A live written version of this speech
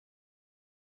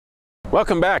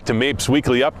Welcome back to MAPE's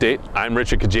Weekly Update. I'm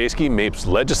Richard Kajewski, MAPE's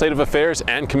Legislative Affairs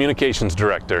and Communications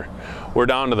Director. We're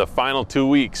down to the final 2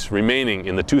 weeks remaining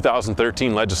in the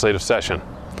 2013 legislative session.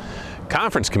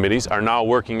 Conference committees are now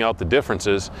working out the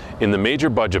differences in the major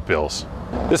budget bills.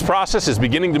 This process is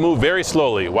beginning to move very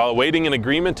slowly while awaiting an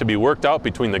agreement to be worked out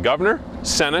between the Governor,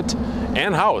 Senate,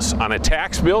 and House on a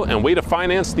tax bill and way to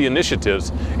finance the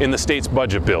initiatives in the state's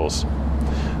budget bills.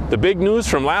 The big news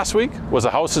from last week was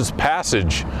the House's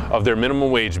passage of their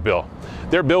minimum wage bill.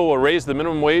 Their bill will raise the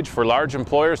minimum wage for large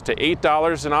employers to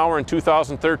 $8 an hour in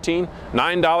 2013,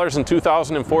 $9 in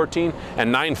 2014,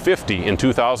 and $9.50 in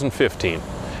 2015.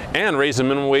 And raise the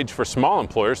minimum wage for small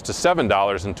employers to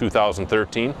 $7 in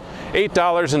 2013,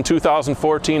 $8 in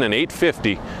 2014, and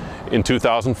 $8.50 in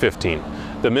 2015.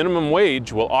 The minimum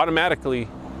wage will automatically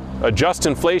adjust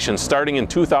inflation starting in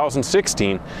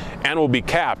 2016 and will be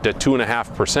capped at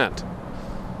 2.5%.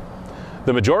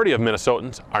 The majority of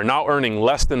Minnesotans are now earning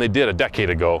less than they did a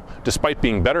decade ago, despite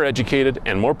being better educated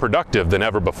and more productive than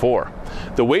ever before.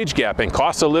 The wage gap and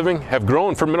cost of living have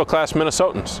grown for middle-class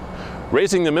Minnesotans.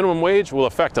 Raising the minimum wage will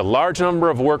affect a large number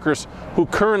of workers who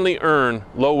currently earn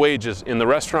low wages in the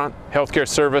restaurant, healthcare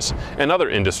service, and other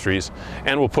industries,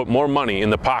 and will put more money in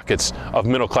the pockets of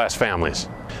middle-class families.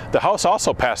 The House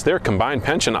also passed their combined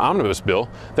pension omnibus bill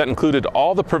that included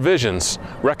all the provisions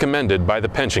recommended by the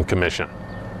Pension Commission.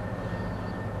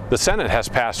 The Senate has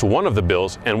passed one of the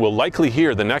bills and will likely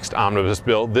hear the next omnibus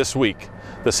bill this week.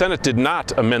 The Senate did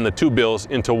not amend the two bills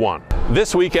into one.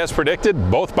 This week, as predicted,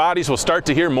 both bodies will start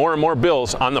to hear more and more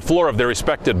bills on the floor of their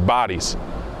respective bodies.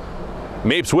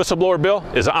 MAPE's whistleblower bill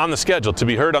is on the schedule to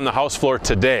be heard on the House floor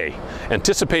today.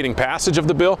 Anticipating passage of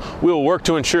the bill, we will work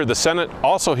to ensure the Senate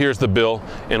also hears the bill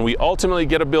and we ultimately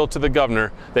get a bill to the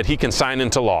Governor that he can sign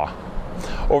into law.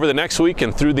 Over the next week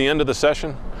and through the end of the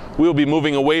session, we will be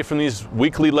moving away from these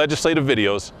weekly legislative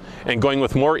videos and going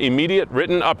with more immediate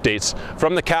written updates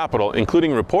from the Capitol,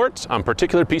 including reports on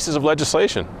particular pieces of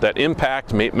legislation that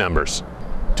impact MAPE members.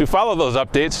 To follow those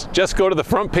updates, just go to the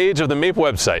front page of the MAPE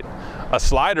website. A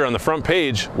slider on the front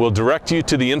page will direct you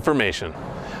to the information.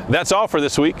 That's all for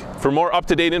this week. For more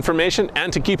up-to-date information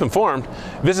and to keep informed,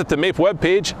 visit the MAPE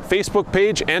webpage, Facebook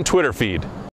page, and Twitter feed.